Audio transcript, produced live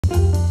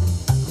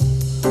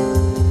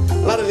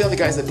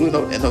other guys at Blue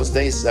Note in those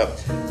days,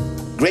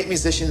 great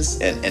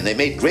musicians, and they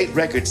made great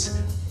records,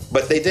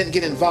 but they didn't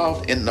get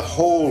involved in the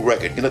whole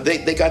record. You know,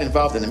 they got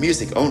involved in the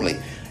music only,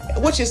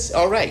 which is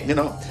all right, you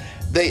know.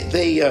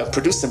 They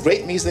produced some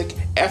great music.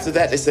 After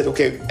that, they said,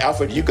 okay,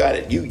 Alfred, you got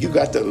it. You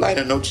got the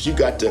liner notes, you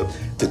got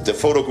the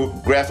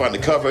photograph on the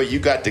cover, you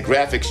got the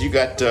graphics, you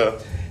got the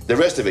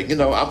rest of it. You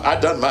know, I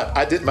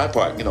did my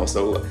part, you know,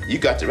 so you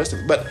got the rest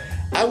of it. But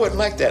I wasn't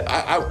like that.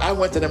 I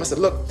went to them and said,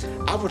 look,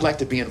 I would like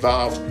to be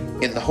involved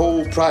in the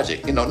whole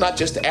project, you know, not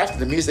just after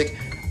the music.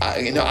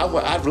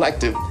 I'd like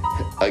to,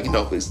 you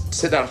know,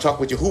 sit down and talk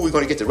with you. Who are we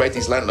going to get to write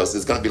these liner notes?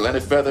 Is it going to be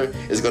Leonard Feather?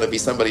 Is it going to be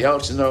somebody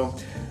else, you know?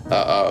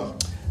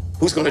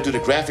 Who's going to do the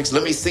graphics?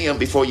 Let me see them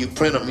before you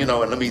print them, you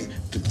know, and let me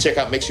check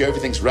out, make sure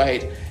everything's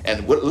right.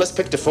 And let's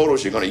pick the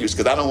photos you're going to use,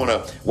 because I don't want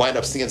to wind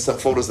up seeing some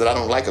photos that I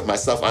don't like of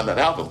myself on an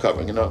album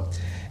cover, you know.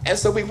 And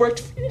so we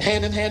worked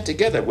hand in hand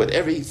together with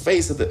every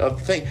phase of the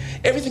thing.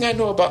 Everything I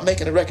know about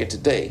making a record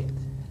today,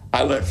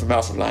 I learned from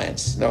Alfred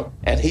Lyons, you know,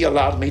 and he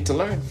allowed me to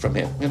learn from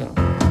him, you know.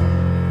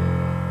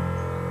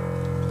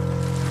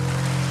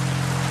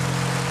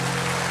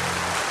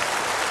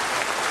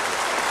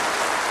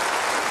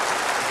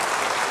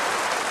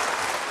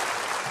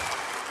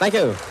 Thank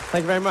you.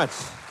 Thank you very much.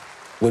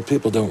 What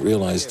people don't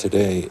realize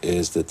today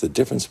is that the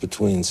difference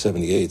between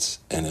 78s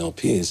and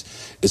LPs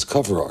is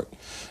cover art.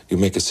 You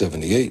make a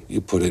 78,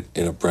 you put it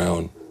in a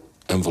brown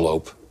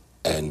envelope,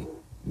 and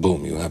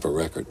boom, you have a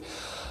record.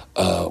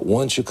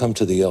 Once you come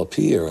to the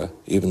LP era,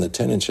 even the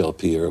 10-inch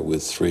LP era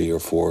with 3 or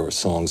 4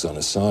 songs on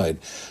a side,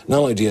 not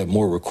only do you have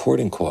more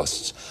recording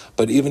costs,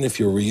 but even if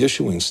you're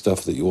reissuing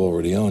stuff that you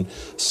already own,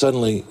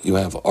 suddenly you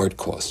have art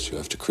costs. You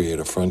have to create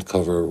a front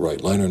cover,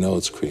 write liner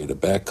notes, create a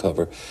back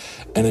cover,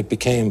 and it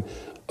became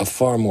a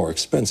far more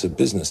expensive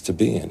business to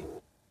be in.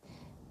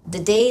 The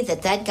day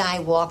that guy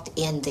walked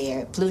in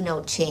there, Blue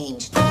Note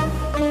changed.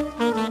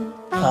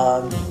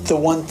 The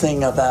one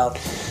thing about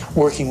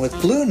working with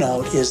Blue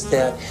Note is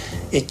that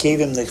it gave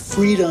him the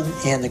freedom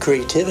and the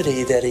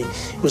creativity that he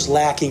was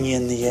lacking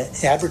in the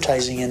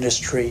advertising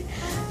industry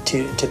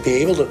to be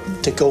able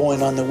to go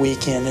in on the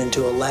weekend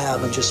into a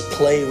lab and just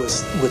play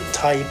with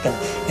type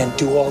and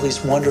do all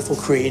these wonderful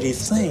creative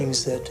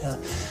things that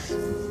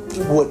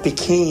what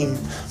became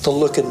the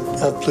look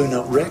of Blue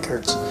Note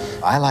Records.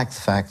 I like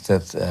the fact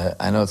that,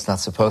 I know it's not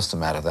supposed to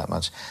matter that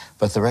much,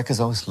 but the records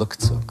always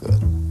looked so good.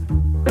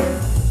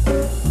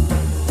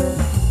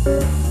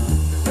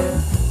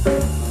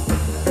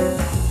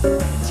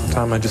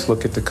 Sometimes I just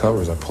look at the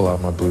covers. I pull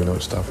out my Blue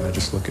Note stuff and I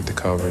just look at the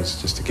covers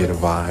just to get a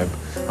vibe.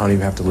 I don't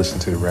even have to listen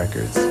to the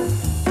records.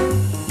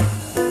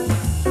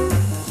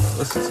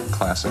 This is a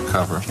classic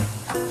cover.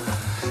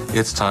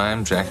 It's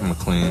Time, Jackie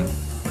McLean.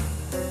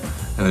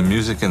 And the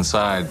music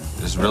inside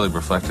is really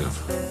reflective.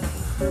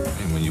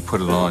 And when you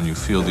put it on, you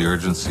feel the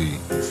urgency,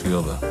 you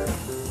feel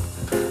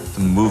the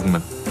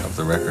movement of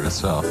the record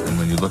itself. And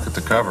when you look at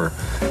the cover,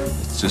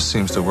 it just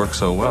seems to work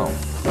so well.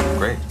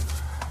 Great.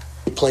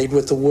 He played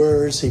with the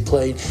words. He'd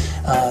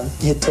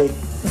take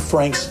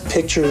Frank's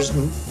pictures,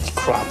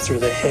 crop through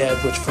the head,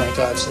 which Frank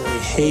absolutely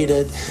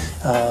hated,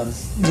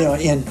 you know,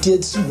 and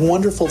did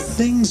wonderful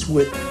things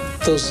with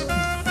those,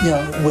 you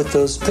know, with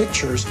those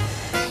pictures.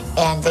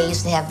 And they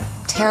used to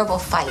have terrible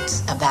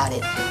fights about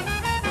it,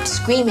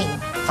 screaming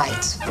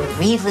fights, where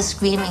Reid was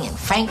screaming and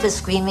Frank was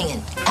screaming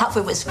and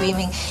Alfred was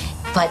screaming,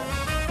 but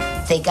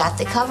they got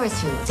the cover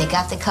through. They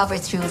got the cover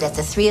through that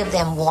the three of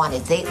them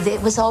wanted.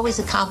 It was always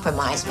a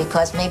compromise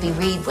because maybe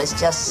Reid was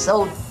just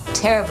so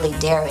terribly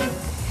daring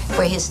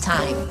for his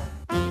time.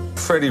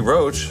 Freddie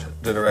Roach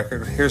did a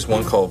record. Here's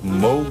one called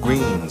 "Mo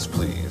Greens,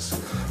 Please,"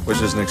 which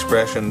is an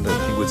expression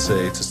that he would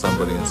say to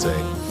somebody and say,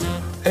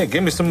 hey,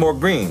 give me some more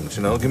greens,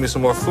 you know, give me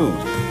some more food.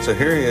 So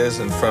here he is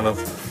in front of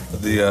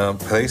the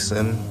place,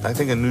 and I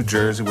think in New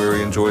Jersey, where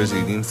he enjoys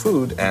eating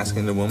food,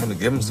 asking the woman to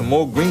give him some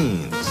more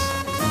greens.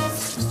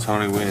 It's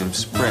Tony Williams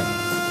Spring,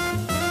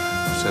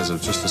 which has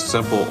just a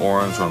simple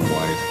orange on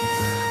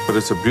white. But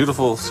it's a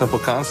beautiful, simple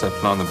concept,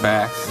 and on the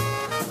back,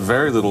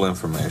 very little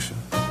information.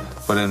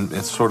 But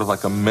it's sort of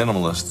like a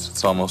minimalist.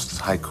 It's almost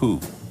haiku.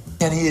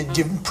 And he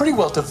had pretty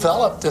well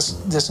developed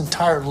this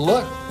entire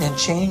look and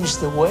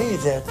changed the way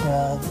that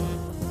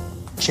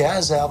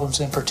jazz albums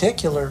in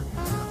particular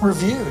were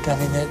viewed. I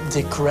mean,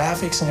 the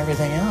graphics and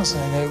everything else,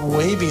 and they're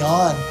way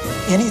beyond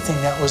anything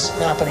that was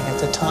happening at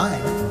the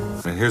time.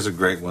 And here's a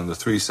great one, the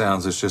 3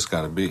 sounds it's just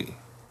gotta be.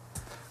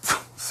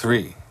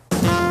 3.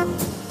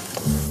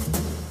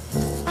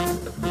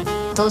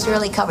 Those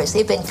early covers,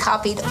 they've been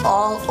copied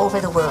all over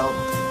the world.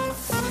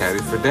 Caddy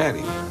for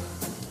Daddy.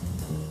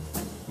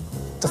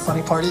 The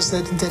funny part is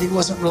that he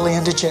wasn't really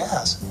into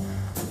jazz.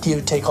 He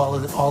would take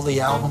all the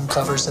album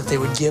covers that they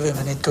would give him,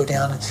 and he'd go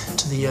down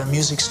to the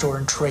music store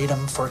and trade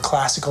them for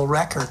classical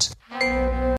records.